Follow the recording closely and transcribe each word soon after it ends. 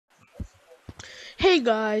Hey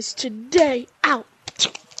guys, today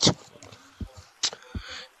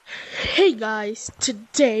Hey guys,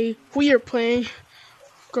 today we are playing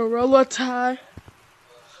Gorilla Tag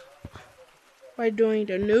by doing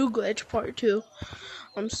the new glitch part 2.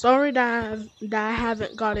 I'm sorry that I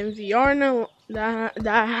haven't gotten VR that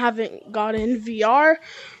I haven't gotten VR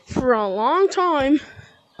for a long time.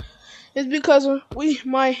 It's because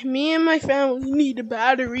me and my family needed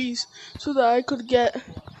batteries so that I could get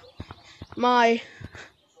my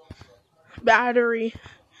battery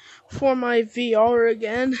for my VR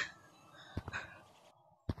again.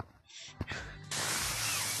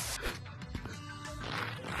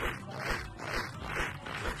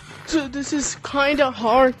 So this is kinda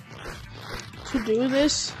hard to do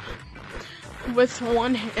this with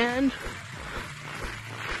one hand.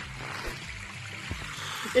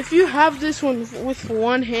 If you have this one with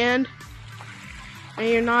one hand and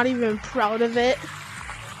you're not even proud of it,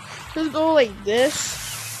 just go like this.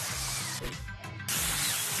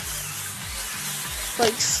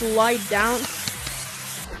 Like slide down.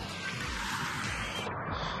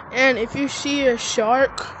 And if you see a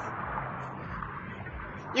shark,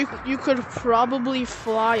 you could probably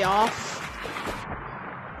fly off.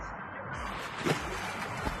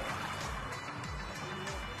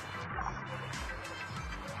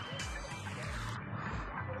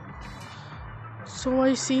 So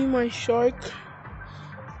I see my shark,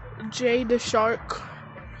 Jay the shark,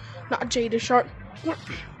 not Jay the shark.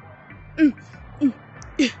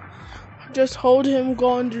 Just hold him,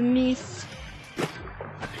 go underneath,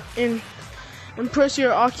 and press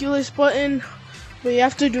your Oculus button, but you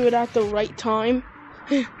have to do it at the right time.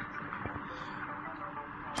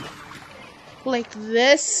 Like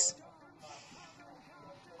this.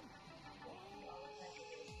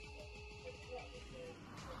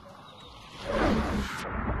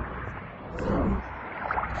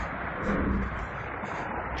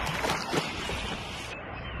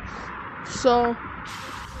 So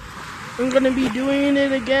I'm gonna be doing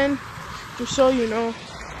it again, just so you know,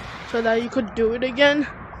 so that you could do it again,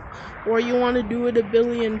 or you want to do it a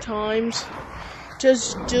billion times.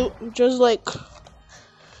 Just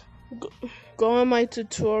go on my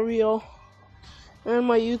tutorial and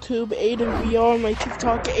my YouTube pt.2, my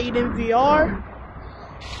TikTok pt.2.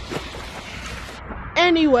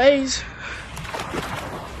 Anyways,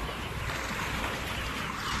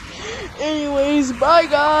 bye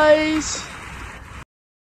guys.